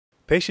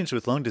Patients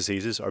with lung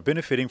diseases are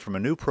benefiting from a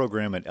new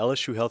program at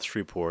LSU Health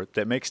Shreveport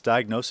that makes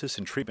diagnosis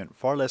and treatment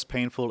far less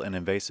painful and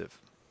invasive.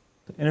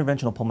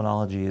 Interventional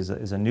pulmonology is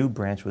a new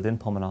branch within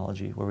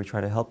pulmonology where we try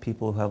to help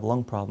people who have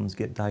lung problems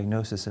get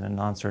diagnosis in a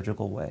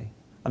non-surgical way.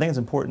 I think it's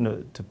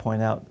important to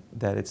point out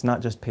that it's not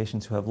just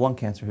patients who have lung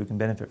cancer who can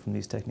benefit from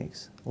these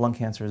techniques. Lung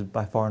cancer is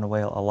by far and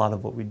away a lot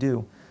of what we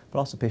do, but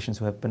also patients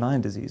who have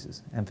benign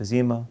diseases,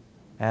 emphysema,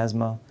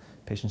 asthma,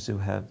 patients who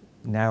have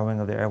narrowing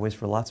of their airways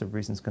for lots of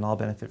reasons can all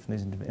benefit from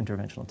these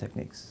interventional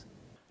techniques.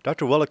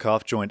 Dr.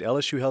 Welikoff joined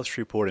LSU Health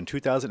Shreveport in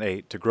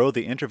 2008 to grow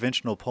the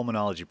Interventional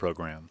Pulmonology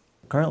program.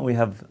 Currently we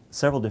have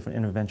several different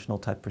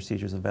interventional type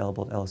procedures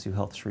available at LSU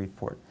Health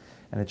Shreveport,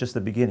 and it's just the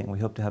beginning. We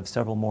hope to have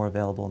several more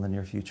available in the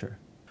near future.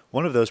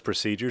 One of those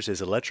procedures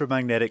is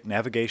Electromagnetic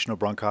Navigational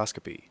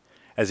Bronchoscopy.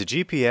 As a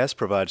GPS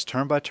provides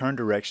turn-by-turn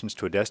directions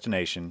to a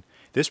destination,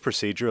 this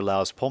procedure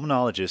allows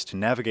pulmonologists to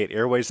navigate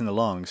airways in the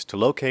lungs to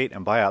locate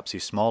and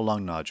biopsy small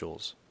lung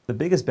nodules. The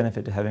biggest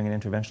benefit to having an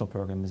interventional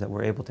program is that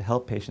we're able to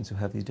help patients who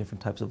have these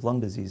different types of lung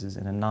diseases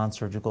in a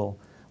non-surgical,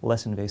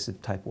 less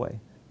invasive type way.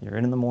 You're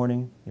in the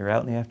morning, you're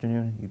out in the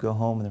afternoon, you go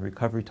home, and the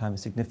recovery time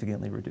is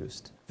significantly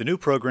reduced. The new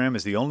program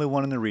is the only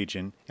one in the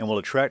region and will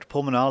attract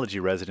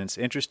pulmonology residents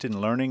interested in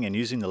learning and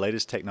using the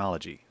latest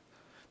technology.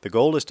 The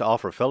goal is to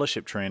offer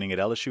fellowship training at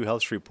LSU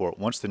Health Shreveport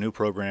once the new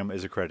program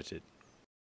is accredited.